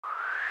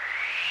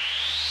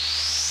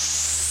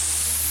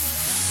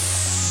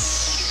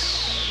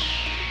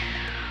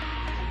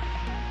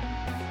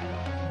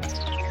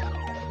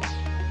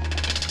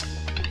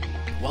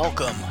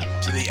Welcome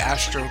to the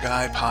Astro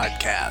Guy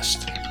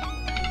podcast.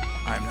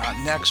 I'm not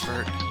an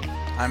expert,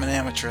 I'm an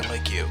amateur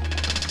like you.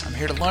 I'm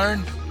here to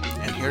learn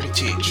and here to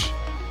teach.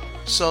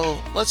 So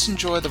let's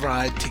enjoy the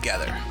ride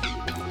together.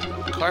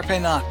 Carpe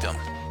Noctem,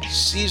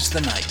 seize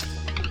the night.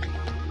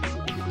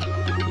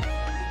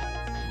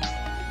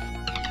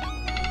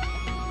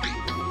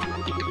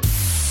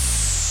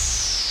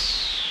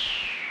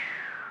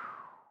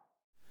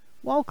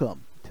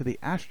 Welcome to the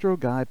Astro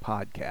Guy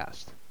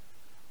podcast.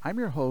 I'm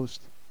your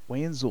host,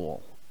 Wayne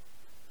Zool.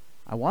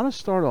 I want to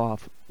start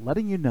off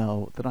letting you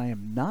know that I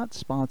am not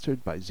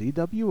sponsored by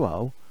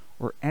ZWO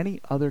or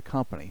any other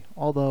company,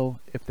 although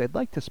if they'd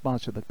like to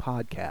sponsor the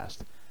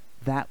podcast,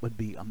 that would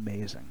be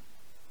amazing.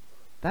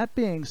 That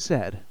being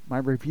said, my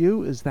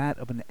review is that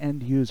of an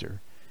end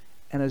user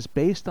and is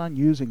based on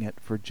using it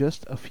for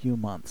just a few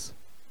months.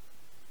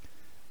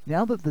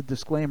 Now that the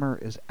disclaimer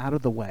is out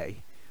of the way,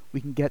 we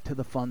can get to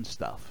the fun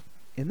stuff.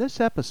 In this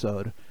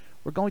episode,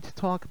 we're going to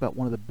talk about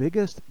one of the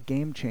biggest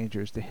game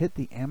changers to hit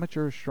the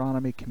amateur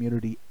astronomy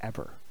community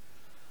ever.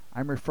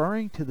 I'm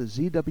referring to the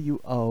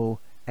ZWO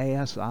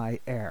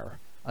ASIAIR,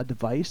 a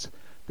device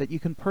that you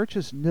can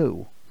purchase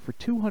new for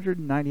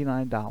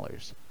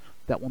 $299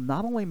 that will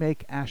not only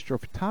make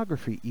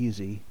astrophotography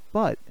easy,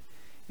 but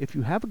if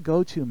you have a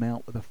go-to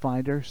mount with a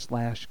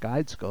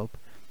finder/guide scope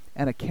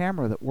and a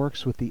camera that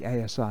works with the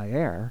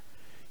ASIAIR,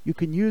 you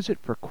can use it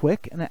for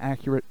quick and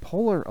accurate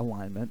polar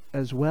alignment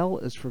as well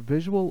as for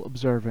visual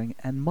observing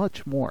and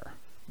much more.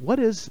 What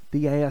is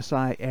the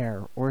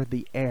ASIAIR, or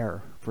the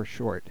AIR for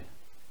short?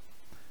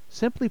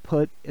 Simply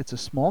put, it's a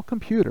small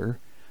computer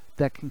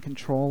that can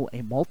control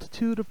a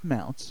multitude of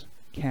mounts,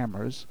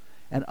 cameras,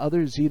 and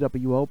other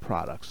ZWO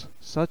products,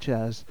 such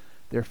as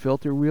their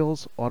filter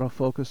wheels,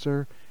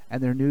 autofocuser,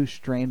 and their new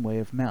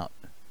strain-wave mount.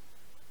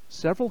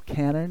 Several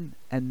Canon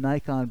and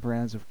Nikon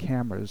brands of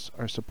cameras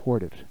are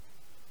supported.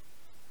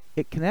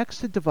 It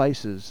connects to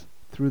devices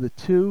through the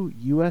two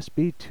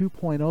USB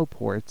 2.0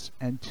 ports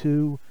and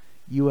two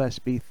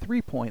USB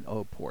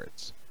 3.0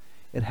 ports.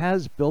 It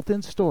has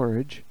built-in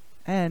storage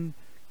and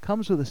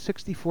comes with a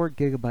 64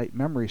 gigabyte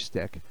memory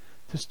stick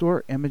to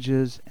store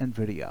images and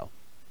video.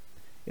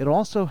 It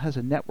also has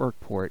a network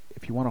port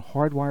if you want to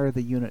hardwire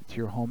the unit to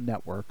your home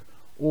network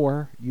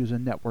or use a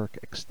network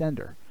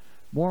extender.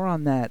 More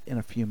on that in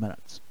a few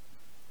minutes.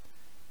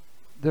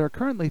 There are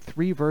currently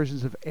 3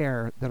 versions of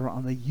AIR that are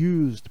on the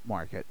used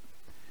market.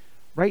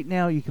 Right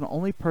now you can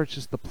only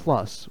purchase the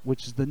Plus,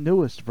 which is the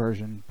newest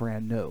version,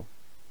 brand new.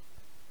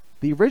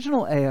 The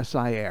original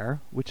ASIAIR,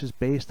 which is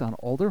based on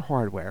older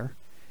hardware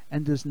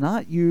and does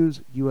not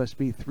use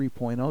USB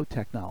 3.0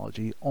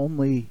 technology,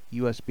 only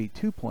USB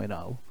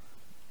 2.0,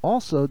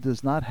 also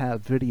does not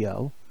have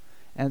video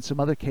and some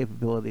other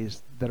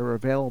capabilities that are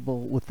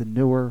available with the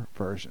newer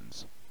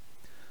versions.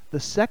 The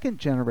second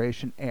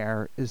generation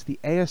AIR is the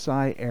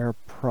ASIAIR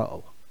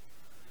Pro.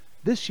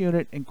 This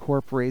unit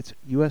incorporates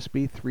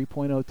USB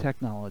 3.0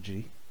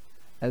 technology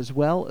as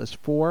well as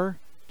 4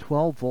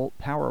 12-volt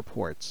power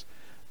ports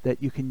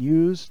that you can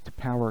use to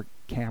power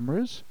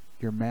cameras,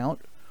 your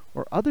mount,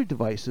 or other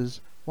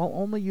devices while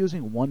only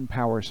using one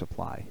power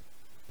supply.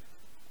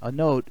 A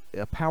note,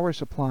 a power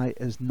supply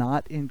is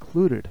not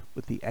included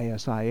with the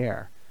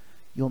ASIAIR.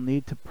 You'll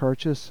need to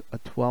purchase a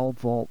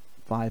 12-volt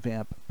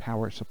 5-amp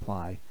power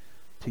supply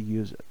to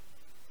use it.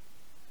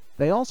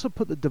 They also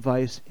put the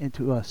device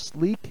into a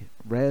sleek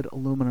red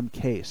aluminum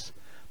case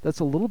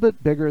that's a little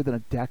bit bigger than a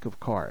deck of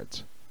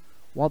cards.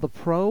 While the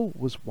Pro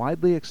was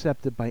widely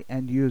accepted by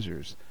end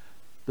users,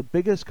 the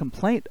biggest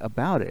complaint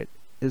about it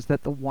is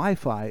that the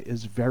Wi-Fi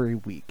is very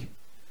weak.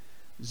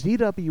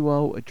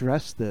 ZWO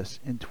addressed this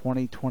in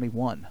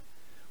 2021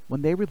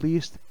 when they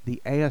released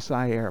the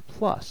ASIAIR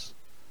Plus,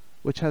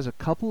 which has a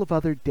couple of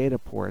other data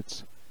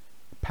ports,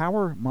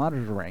 power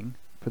monitoring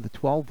for the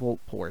 12-volt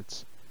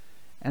ports,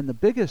 and the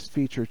biggest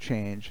feature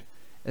change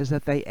is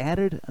that they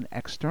added an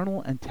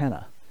external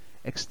antenna,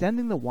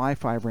 extending the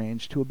Wi-Fi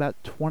range to about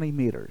 20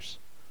 meters.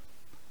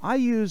 I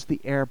use the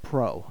AIR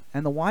Pro,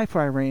 and the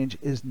Wi-Fi range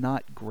is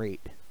not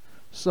great.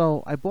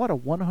 So I bought a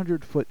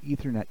 100-foot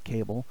Ethernet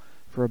cable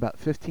for about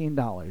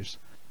 $15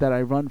 that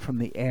I run from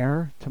the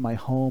AIR to my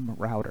home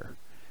router.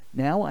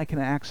 Now I can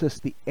access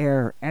the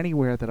AIR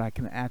anywhere that I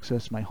can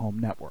access my home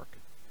network.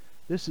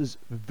 This is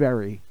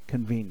very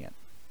convenient.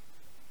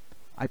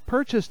 I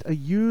purchased a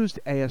used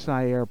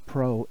ASIAIR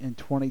Pro in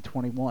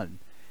 2021,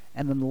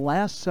 and in the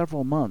last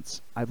several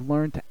months I've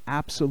learned to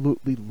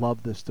absolutely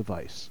love this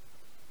device.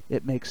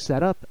 It makes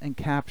setup and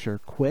capture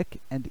quick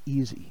and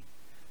easy.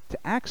 To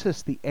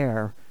access the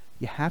AIR,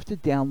 you have to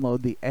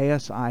download the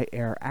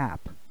ASIAIR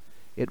app.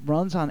 It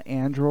runs on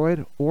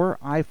Android or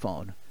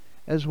iPhone,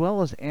 as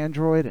well as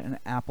Android and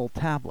Apple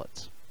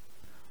tablets.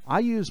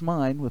 I use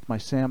mine with my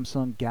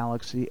Samsung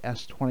Galaxy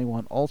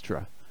S21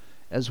 Ultra,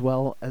 as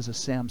well as a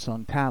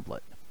Samsung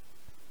tablet.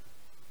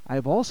 I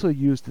have also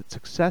used it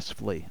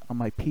successfully on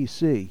my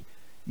PC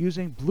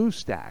using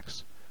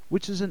BlueStacks,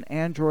 which is an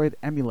Android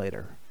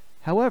emulator.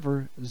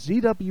 However,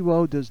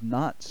 ZWO does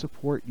not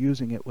support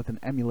using it with an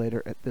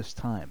emulator at this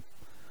time.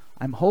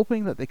 I'm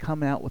hoping that they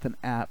come out with an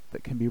app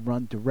that can be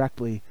run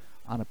directly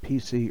on a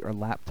PC or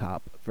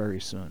laptop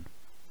very soon.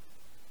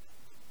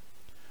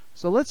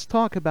 So let's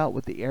talk about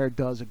what the AIR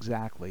does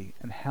exactly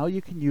and how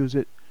you can use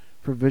it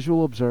for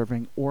visual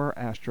observing or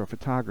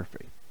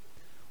astrophotography.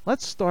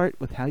 Let's start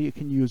with how you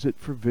can use it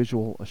for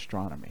visual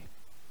astronomy.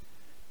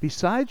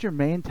 Besides your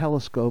main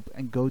telescope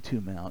and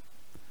go-to mount,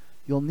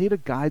 you'll need a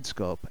guide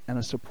scope and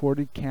a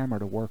supported camera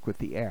to work with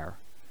the AIR.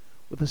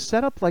 With a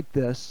setup like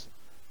this,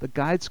 the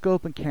guide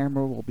scope and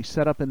camera will be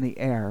set up in the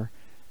AIR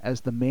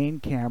as the main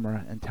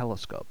camera and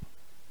telescope.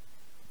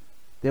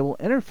 They will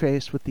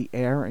interface with the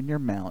AIR and your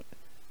mount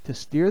to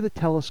steer the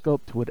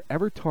telescope to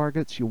whatever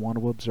targets you want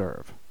to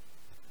observe.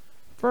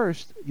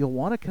 First, you'll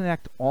want to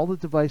connect all the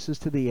devices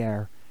to the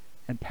AIR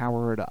and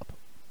power it up.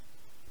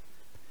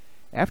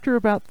 After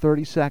about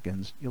 30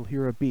 seconds, you'll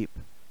hear a beep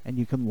and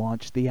you can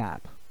launch the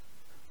app.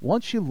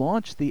 Once you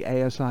launch the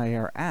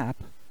ASIAIR app,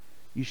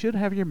 you should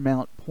have your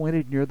mount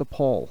pointed near the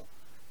pole,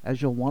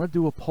 as you'll want to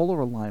do a polar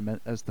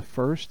alignment as the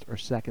first or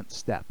second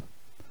step.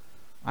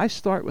 I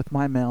start with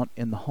my mount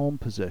in the home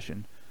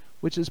position,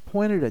 which is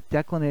pointed at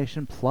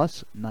declination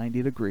plus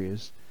 90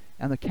 degrees,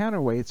 and the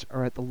counterweights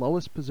are at the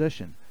lowest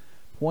position,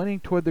 pointing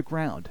toward the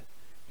ground.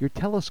 Your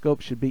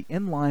telescope should be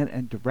in line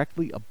and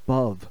directly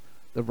above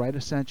the right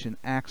ascension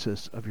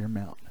axis of your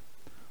mount.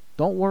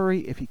 Don't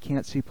worry if you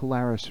can't see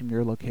Polaris from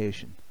your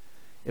location.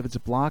 If it's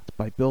blocked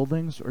by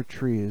buildings or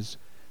trees,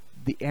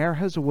 the AIR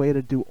has a way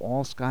to do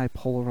all-sky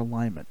polar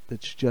alignment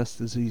that's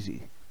just as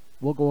easy.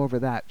 We'll go over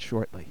that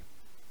shortly.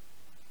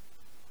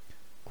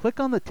 Click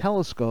on the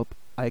telescope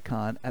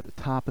icon at the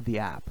top of the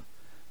app.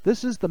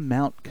 This is the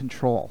mount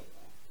control.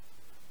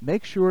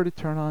 Make sure to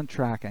turn on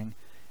tracking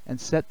and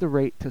set the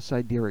rate to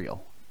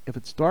sidereal. If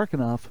it's dark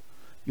enough,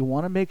 you'll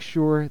want to make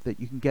sure that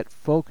you can get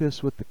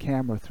focus with the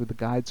camera through the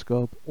guide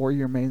scope or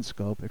your main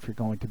scope if you're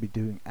going to be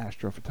doing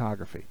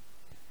astrophotography.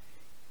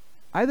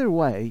 Either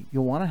way,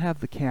 you'll want to have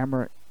the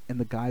camera and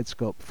the guide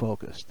scope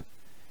focused.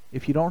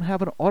 If you don't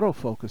have an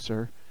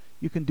autofocuser,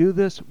 you can do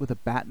this with a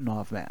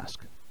batten-off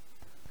mask.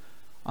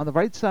 On the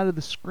right side of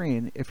the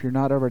screen, if you're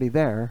not already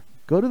there,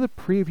 go to the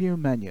Preview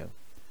menu.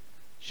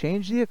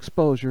 Change the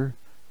exposure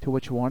to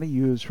what you want to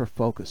use for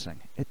focusing.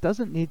 It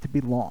doesn't need to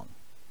be long.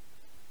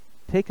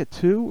 Take a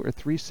 2 or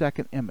 3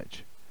 second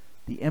image.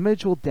 The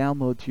image will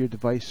download to your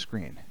device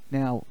screen.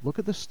 Now, look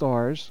at the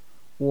stars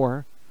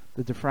or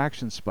the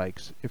diffraction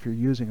spikes if you're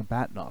using a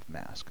batten-off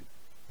mask.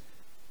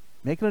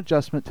 Make an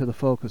adjustment to the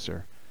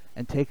focuser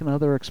and take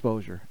another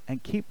exposure,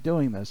 and keep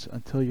doing this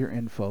until you're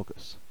in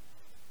focus.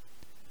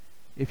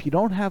 If you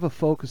don't have a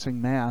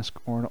focusing mask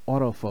or an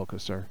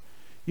autofocuser,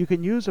 you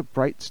can use a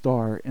bright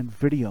star in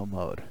video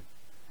mode.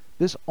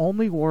 This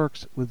only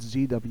works with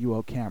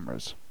ZWO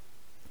cameras.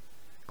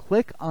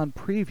 Click on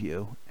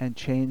Preview and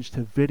change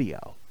to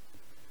Video.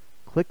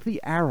 Click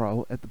the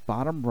arrow at the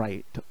bottom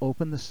right to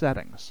open the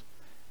settings,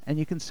 and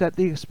you can set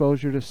the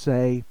exposure to,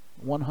 say,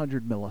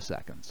 100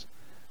 milliseconds.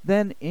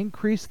 Then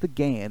increase the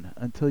gain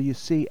until you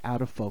see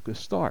out-of-focus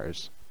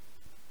stars.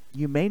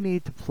 You may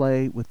need to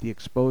play with the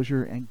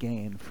exposure and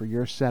gain for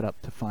your setup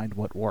to find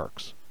what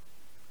works.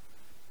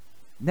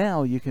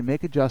 Now you can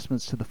make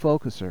adjustments to the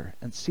focuser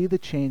and see the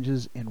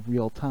changes in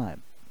real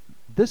time.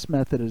 This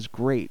method is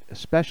great,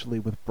 especially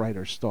with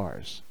brighter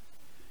stars.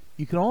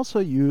 You can also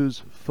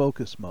use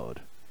focus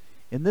mode.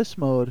 In this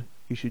mode,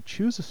 you should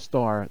choose a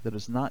star that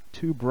is not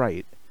too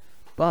bright,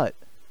 but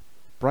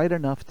bright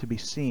enough to be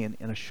seen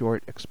in a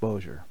short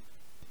exposure.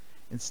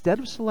 Instead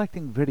of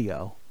selecting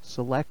video,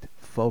 select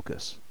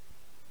focus.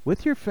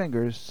 With your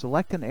fingers,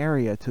 select an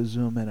area to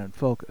zoom in and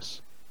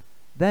focus.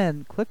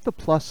 Then click the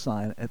plus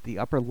sign at the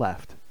upper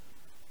left.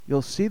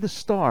 You'll see the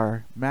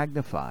star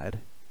magnified,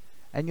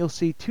 and you'll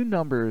see two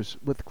numbers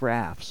with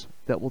graphs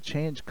that will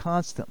change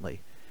constantly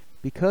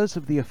because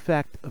of the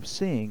effect of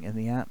seeing in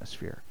the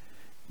atmosphere.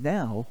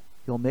 Now,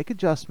 you'll make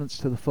adjustments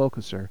to the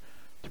focuser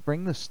to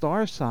bring the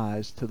star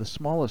size to the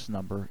smallest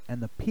number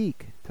and the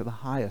peak to the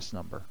highest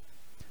number.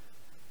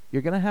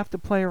 You're going to have to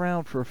play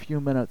around for a few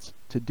minutes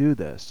to do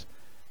this,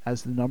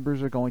 as the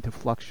numbers are going to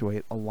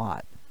fluctuate a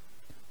lot.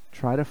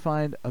 Try to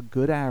find a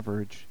good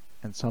average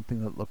and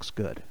something that looks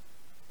good.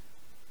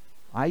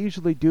 I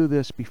usually do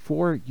this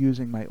before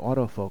using my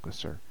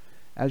autofocuser,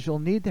 as you'll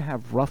need to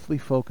have roughly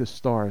focused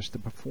stars to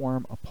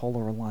perform a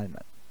polar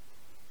alignment.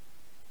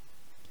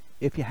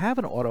 If you have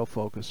an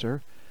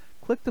autofocuser,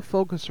 click the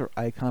focuser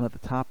icon at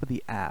the top of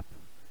the app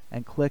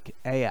and click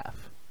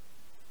AF.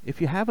 If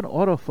you have an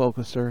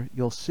autofocuser,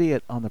 you'll see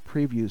it on the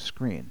preview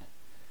screen.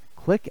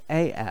 Click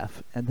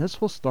AF and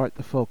this will start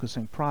the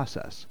focusing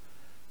process.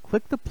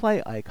 Click the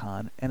play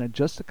icon and in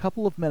just a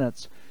couple of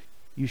minutes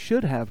you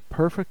should have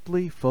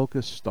perfectly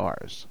focused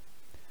stars.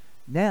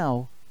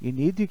 Now you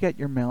need to get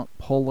your mount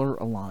polar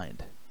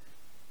aligned.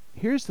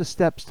 Here's the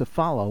steps to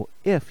follow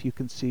if you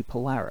can see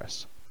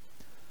Polaris.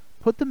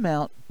 Put the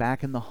mount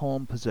back in the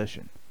home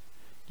position.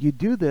 You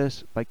do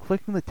this by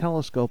clicking the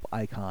telescope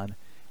icon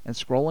and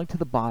scrolling to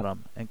the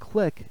bottom and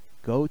click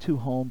Go to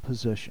Home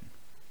Position.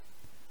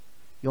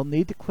 You'll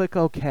need to click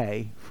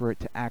OK for it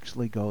to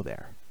actually go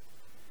there.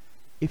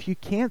 If you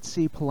can't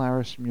see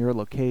Polaris from your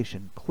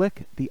location,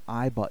 click the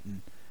I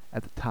button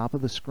at the top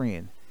of the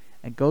screen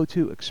and go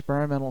to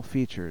Experimental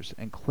Features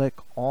and click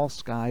All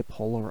Sky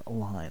Polar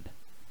Aligned.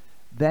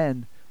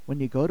 Then, when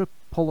you go to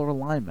Polar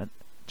Alignment,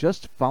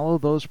 just follow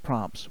those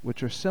prompts,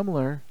 which are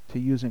similar to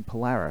using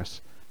Polaris,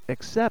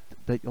 except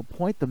that you'll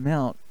point the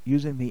mount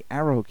using the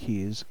arrow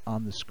keys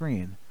on the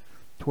screen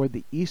toward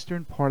the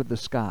eastern part of the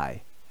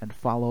sky and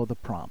follow the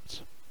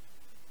prompts.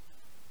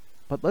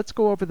 But let's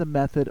go over the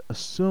method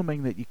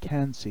assuming that you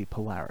can see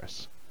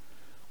Polaris.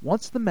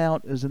 Once the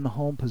mount is in the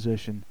home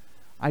position,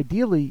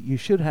 ideally you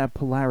should have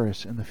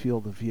Polaris in the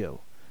field of view,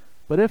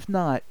 but if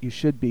not, you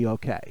should be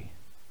okay.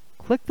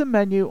 Click the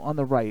menu on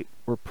the right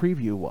where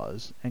Preview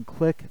was and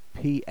click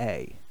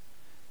PA.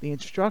 The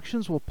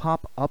instructions will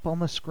pop up on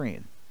the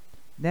screen.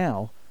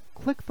 Now,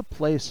 click the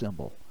play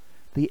symbol.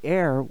 The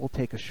ASIAIR will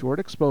take a short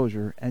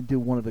exposure and do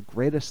one of the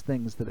greatest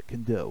things that it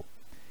can do.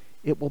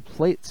 It will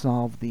plate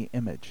solve the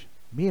image,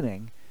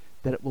 meaning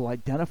that it will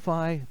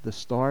identify the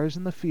stars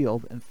in the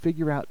field and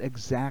figure out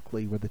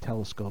exactly where the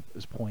telescope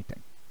is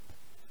pointing.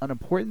 An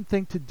important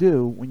thing to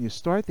do when you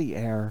start the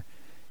ASIAIR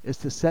is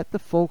to set the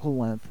focal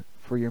length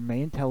for your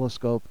main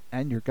telescope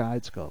and your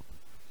guide scope.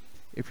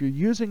 If you're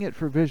using it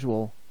for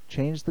visual,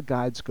 change the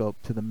guide scope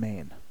to the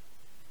main.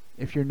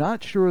 If you're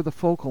not sure of the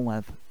focal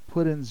length,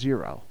 put in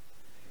 0.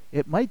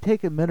 It might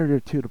take a minute or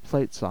two to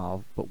plate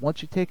solve, but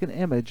once you take an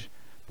image,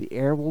 the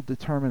ASIAIR will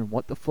determine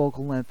what the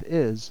focal length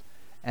is,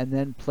 and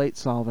then plate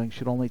solving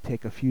should only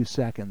take a few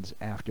seconds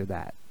after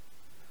that.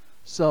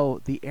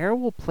 So the ASIAIR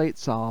will plate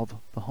solve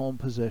the home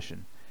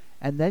position,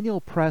 and then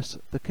you'll press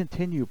the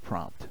Continue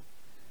prompt.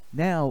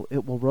 Now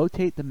it will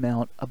rotate the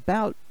mount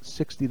about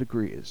 60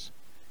 degrees.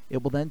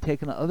 It will then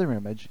take another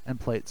image and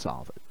plate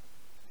solve it.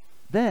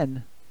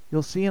 Then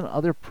you'll see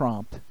another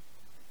prompt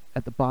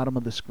at the bottom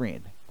of the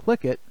screen.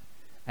 Click it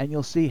and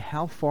you'll see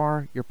how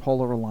far your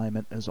polar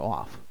alignment is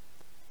off.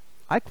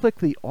 I click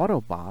the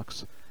auto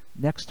box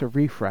next to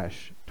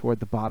refresh toward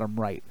the bottom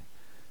right.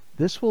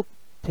 This will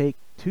take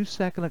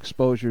 2-second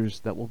exposures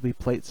that will be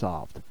plate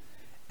solved,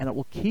 and it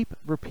will keep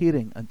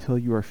repeating until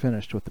you are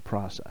finished with the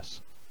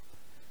process.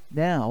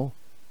 Now,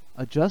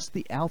 adjust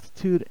the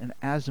altitude and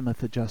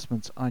azimuth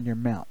adjustments on your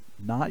mount,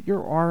 not your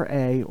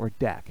RA or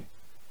deck.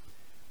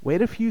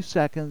 Wait a few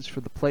seconds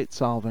for the plate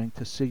solving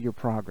to see your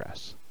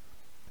progress.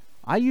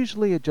 I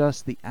usually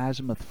adjust the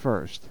azimuth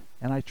first,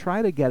 and I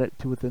try to get it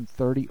to within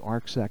 30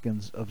 arc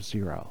seconds of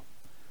 0.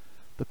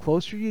 The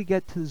closer you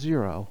get to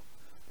 0,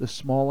 the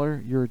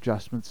smaller your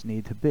adjustments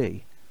need to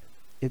be.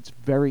 It's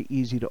very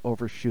easy to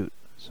overshoot,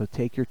 so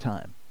take your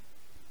time.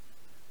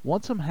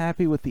 Once I'm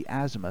happy with the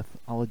azimuth,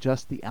 I'll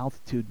adjust the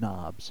altitude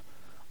knobs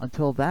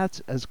until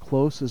that's as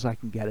close as I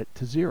can get it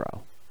to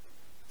 0.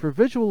 For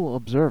visual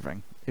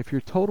observing, if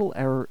your total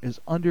error is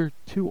under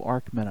 2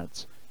 arc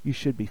minutes, you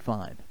should be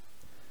fine.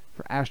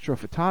 For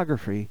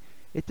astrophotography,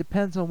 it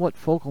depends on what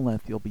focal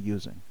length you'll be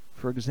using.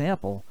 For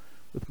example,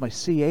 with my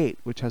C8,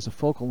 which has a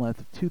focal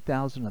length of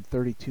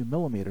 2032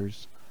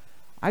 millimeters,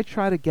 I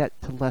try to get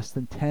to less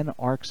than 10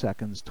 arc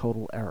seconds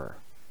total error.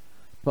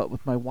 But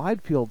with my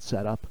wide field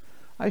setup,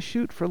 I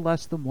shoot for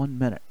less than 1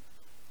 minute.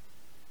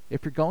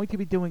 If you're going to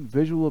be doing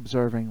visual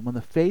observing, when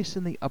the face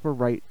in the upper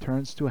right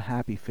turns to a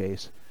happy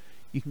face,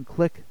 you can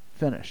click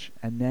Finish,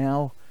 and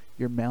now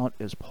your mount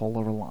is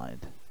polar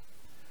aligned.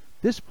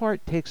 This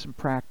part takes some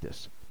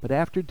practice, but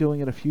after doing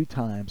it a few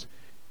times,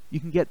 you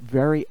can get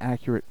very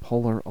accurate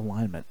polar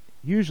alignment,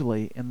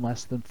 usually in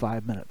less than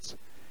 5 minutes,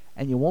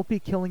 and you won't be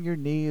killing your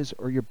knees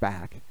or your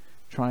back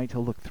trying to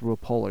look through a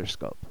polar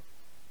scope.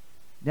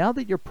 Now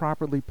that you're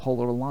properly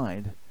polar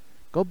aligned,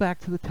 go back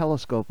to the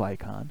telescope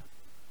icon,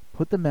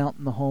 put the mount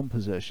in the home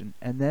position,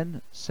 and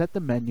then set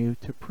the menu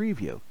to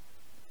Preview.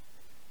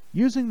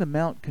 Using the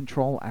mount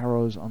control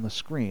arrows on the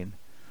screen,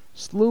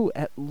 slew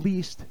at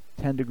least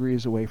 10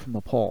 degrees away from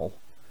the pole,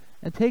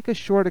 and take a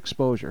short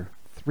exposure,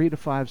 3 to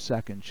 5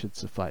 seconds should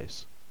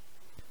suffice.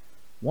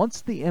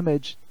 Once the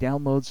image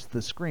downloads to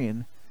the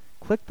screen,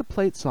 click the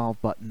Plate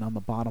Solve button on the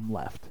bottom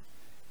left.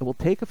 It will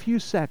take a few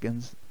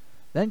seconds,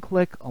 then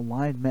click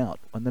Align Mount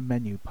when the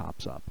menu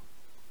pops up.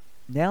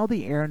 Now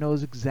the ASIAIR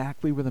knows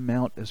exactly where the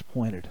mount is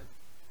pointed.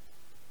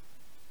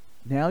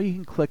 Now you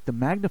can click the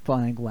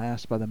magnifying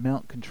glass by the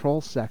mount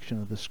control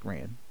section of the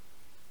screen.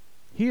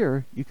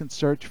 Here you can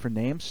search for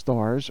named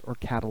stars or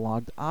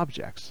cataloged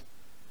objects.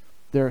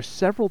 There are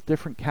several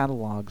different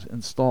catalogs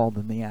installed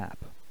in the app.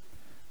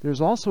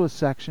 There's also a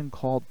section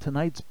called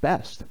Tonight's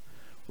Best,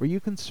 where you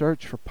can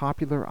search for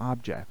popular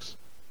objects.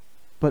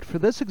 But for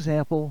this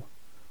example,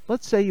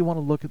 let's say you want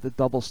to look at the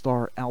double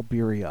star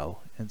Albireo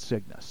in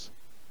Cygnus.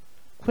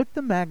 Click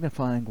the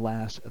magnifying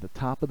glass at the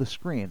top of the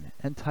screen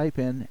and type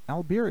in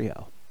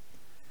Albireo.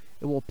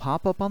 It will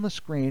pop up on the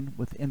screen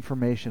with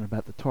information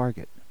about the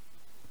target.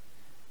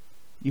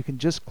 You can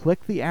just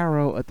click the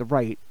arrow at the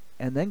right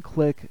and then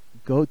click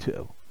Go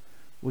To,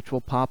 which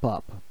will pop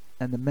up,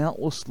 and the mount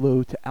will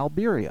slew to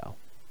Albireo.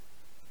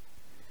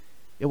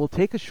 It will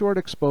take a short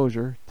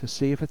exposure to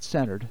see if it's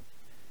centered,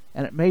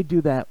 and it may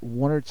do that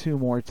 1 or 2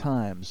 more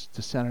times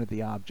to center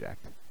the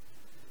object.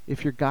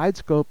 If your guide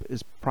scope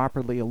is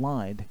properly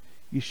aligned,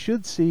 you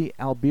should see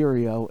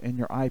alberio in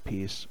your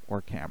eyepiece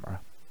or camera.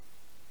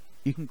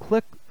 You can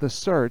click the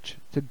search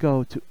to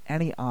go to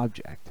any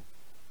object.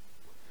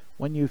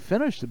 When you've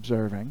finished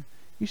observing,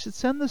 you should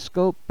send the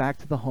scope back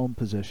to the home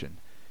position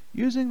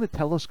using the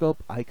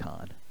telescope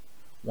icon.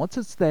 Once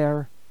it's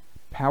there,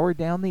 power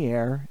down the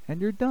air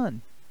and you're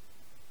done.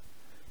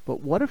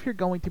 But what if you're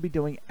going to be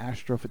doing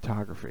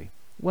astrophotography?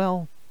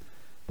 Well,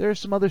 there are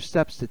some other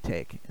steps to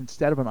take.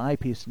 Instead of an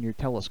eyepiece in your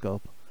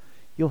telescope,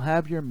 you'll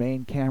have your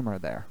main camera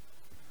there.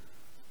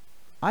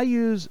 I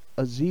use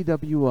a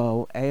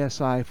ZWO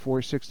ASI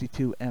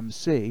 462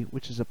 MC,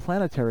 which is a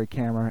planetary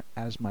camera,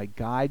 as my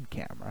guide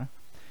camera,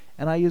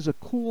 and I use a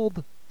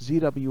cooled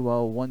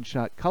ZWO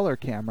one-shot color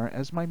camera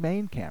as my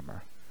main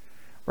camera.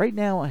 Right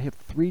now I have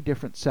 3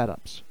 different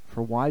setups.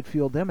 For wide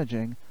field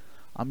imaging,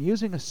 I'm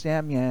using a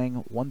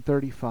Samyang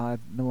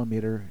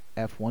 135mm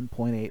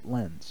f1.8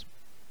 lens.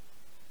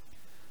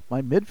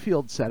 My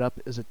midfield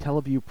setup is a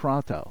Teleview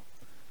Pronto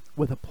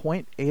with a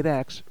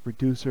 0.8x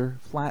reducer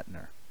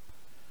flattener.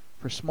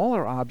 For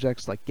smaller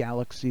objects like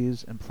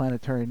galaxies and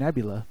planetary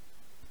nebula,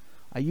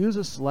 I use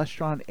a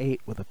Celestron 8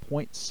 with a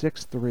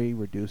 0.63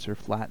 reducer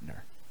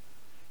flattener.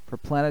 For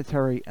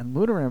planetary and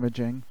lunar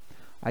imaging,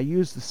 I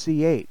use the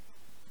C8,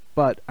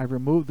 but I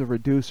remove the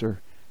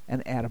reducer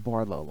and add a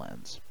Barlow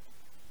lens.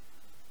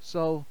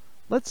 So,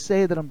 let's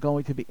say that I'm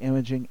going to be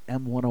imaging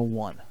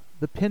M101,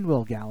 the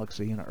Pinwheel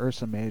Galaxy in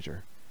Ursa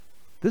Major.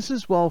 This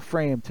is well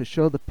framed to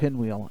show the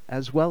pinwheel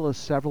as well as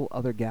several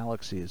other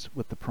galaxies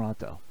with the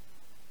Pronto.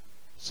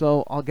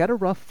 So I'll get a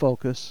rough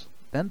focus,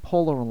 then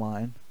polar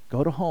align,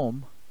 go to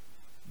home,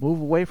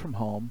 move away from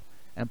home,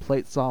 and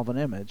plate solve an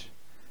image,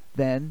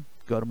 then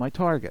go to my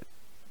target.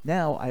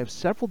 Now I have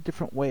several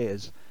different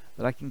ways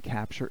that I can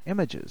capture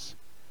images.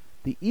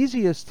 The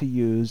easiest to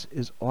use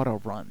is Auto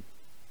Run.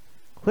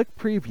 Click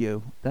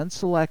Preview, then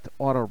select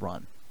Auto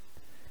Run.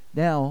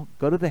 Now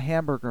go to the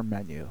hamburger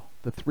menu,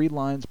 the 3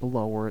 lines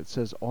below where it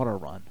says Auto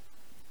Run.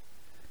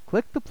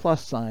 Click the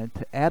plus sign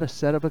to add a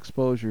set of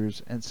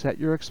exposures and set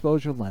your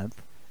exposure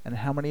length and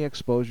how many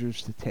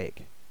exposures to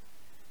take.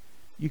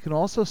 You can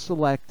also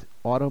select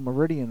Auto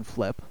Meridian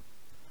Flip,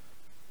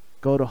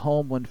 go to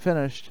Home when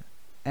finished,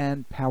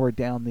 and power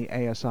down the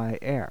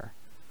ASIAIR.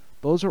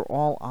 Those are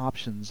all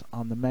options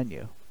on the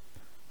menu.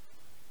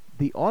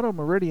 The Auto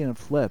Meridian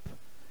Flip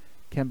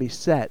can be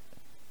set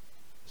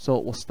so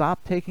it will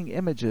stop taking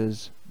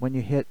images when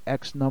you hit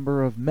X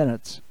number of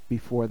minutes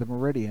before the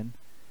meridian,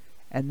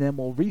 and then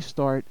will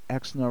restart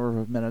X number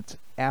of minutes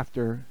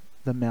after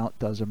the mount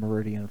does a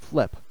meridian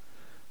flip.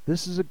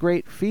 This is a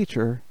great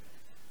feature,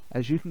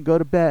 as you can go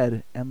to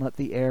bed and let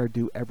the air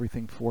do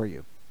everything for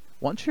you.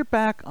 Once you're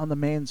back on the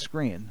main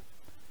screen,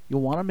 you'll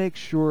want to make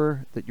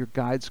sure that your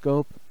guide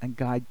scope and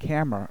guide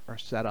camera are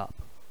set up.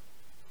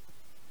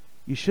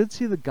 You should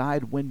see the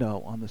guide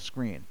window on the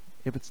screen.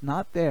 If it's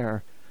not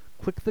there,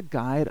 click the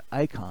guide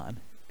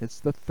icon. It's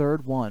the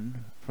 3rd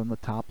one from the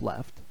top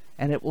left,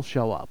 and it will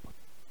show up.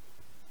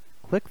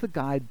 Click the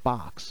guide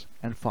box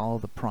and follow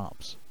the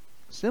prompts.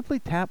 Simply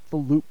tap the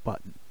loop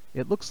button.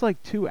 It looks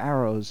like 2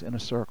 arrows in a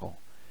circle,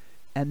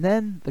 and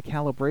then the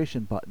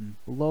calibration button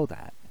below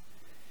that.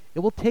 It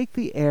will take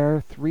the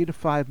AIR 3 to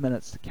 5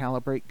 minutes to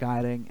calibrate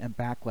guiding and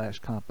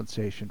backlash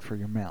compensation for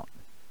your mount.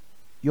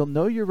 You'll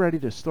know you're ready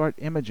to start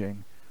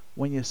imaging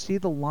when you see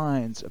the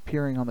lines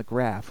appearing on the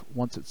graph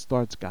once it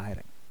starts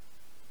guiding.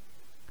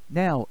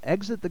 Now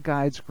exit the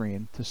guide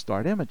screen to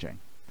start imaging.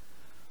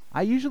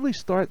 I usually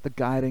start the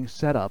guiding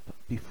setup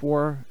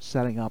before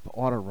setting up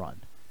Auto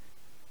Run.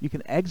 You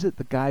can exit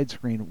the guide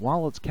screen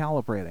while it's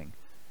calibrating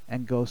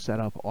and go set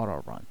up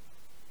Auto Run.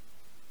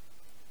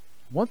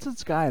 Once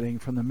it's guiding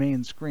from the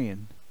main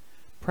screen,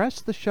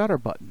 press the shutter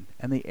button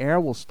and the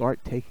AIR will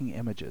start taking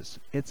images.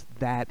 It's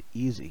that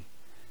easy.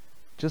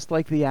 Just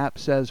like the app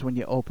says when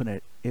you open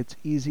it, it's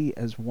easy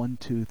as 1,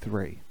 2,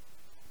 3.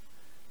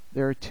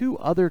 There are 2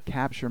 other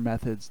capture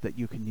methods that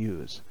you can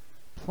use.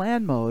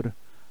 Plan mode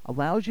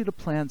allows you to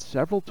plan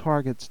several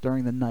targets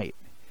during the night,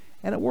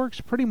 and it works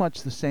pretty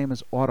much the same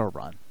as Auto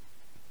Run.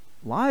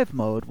 Live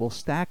mode will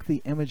stack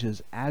the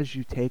images as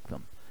you take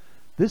them.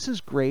 This is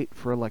great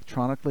for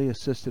electronically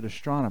assisted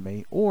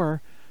astronomy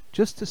or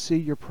just to see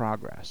your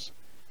progress.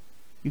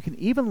 You can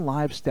even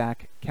live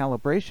stack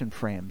calibration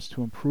frames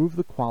to improve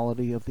the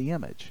quality of the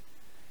image.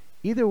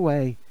 Either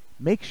way,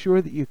 make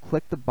sure that you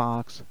click the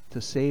box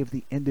to save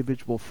the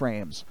individual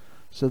frames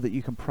so that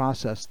you can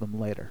process them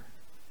later.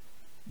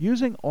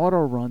 Using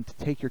Auto Run to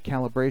take your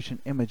calibration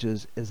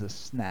images is a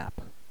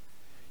snap.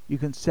 You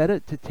can set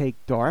it to take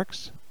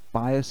darks,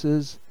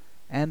 biases,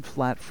 and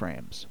flat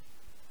frames.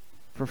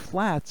 For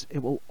flats,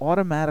 it will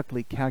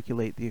automatically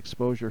calculate the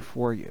exposure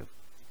for you.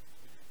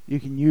 You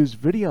can use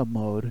video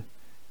mode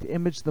to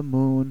image the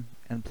moon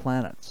and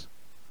planets.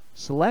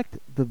 Select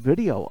the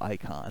video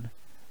icon,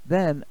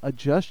 then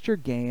adjust your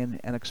gain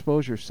and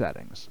exposure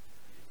settings.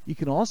 You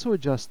can also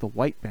adjust the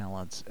white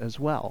balance as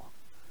well.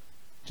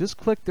 Just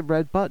click the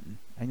red button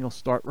and you'll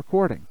start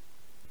recording.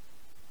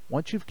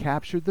 Once you've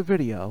captured the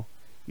video,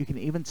 You can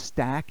even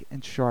stack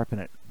and sharpen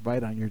it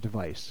right on your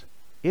device.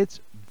 It's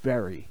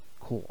very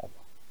cool.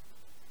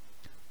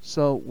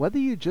 So whether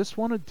you just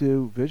want to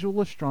do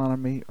visual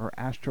astronomy or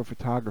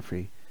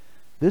astrophotography,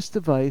 this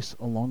device,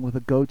 along with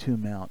a go-to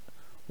mount,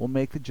 will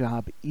make the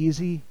job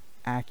easy,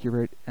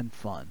 accurate, and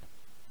fun.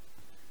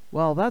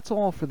 Well, that's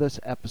all for this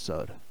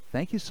episode.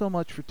 Thank you so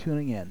much for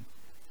tuning in,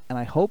 and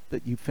I hope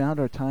that you found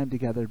our time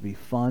together to be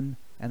fun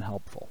and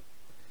helpful.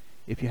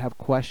 If you have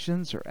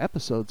questions or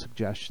episode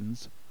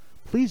suggestions,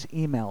 please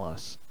email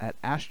us at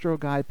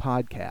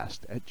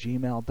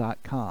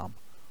astroguypodcast@gmail.com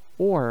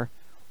or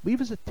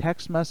leave us a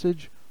text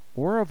message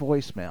or a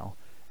voicemail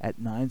at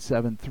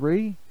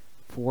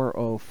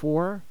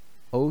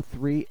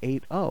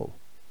 973-404-0380.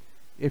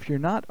 If you're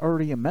not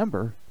already a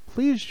member,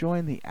 please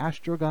join the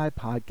Astro Guy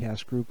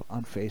podcast group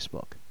on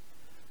Facebook.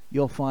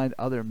 You'll find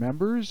other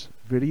members,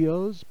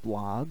 videos,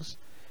 blogs,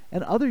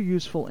 and other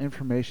useful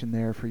information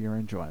there for your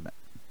enjoyment.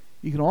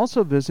 You can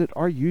also visit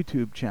our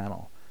YouTube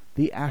channel,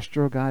 the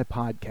Astro Guy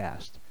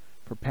Podcast,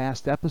 for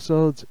past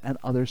episodes and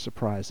other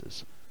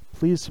surprises.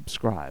 Please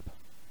subscribe.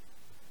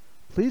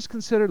 Please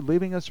consider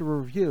leaving us a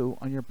review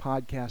on your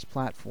podcast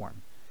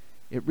platform.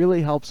 It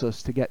really helps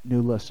us to get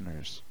new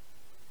listeners.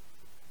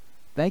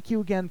 Thank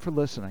you again for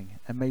listening,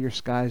 and may your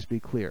skies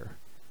be clear.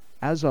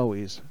 As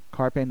always,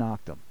 carpe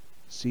noctem,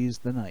 seize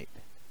the night.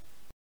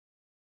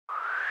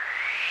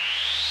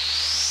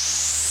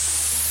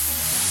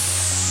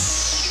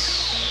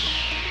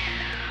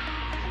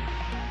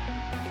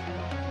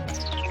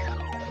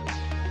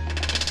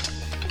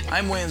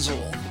 I'm Wayne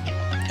Zool,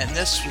 and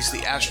this was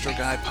the Astro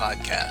Guy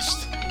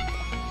Podcast.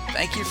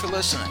 Thank you for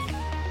listening.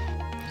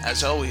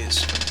 As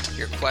always,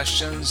 your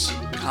questions,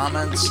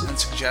 comments, and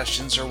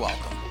suggestions are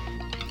welcome.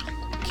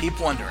 Keep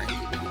wondering.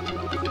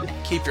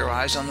 Keep your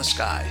eyes on the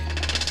sky.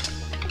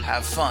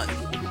 Have fun.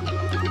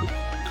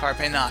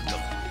 Carpe noctem.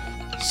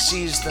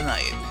 Seize the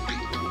night.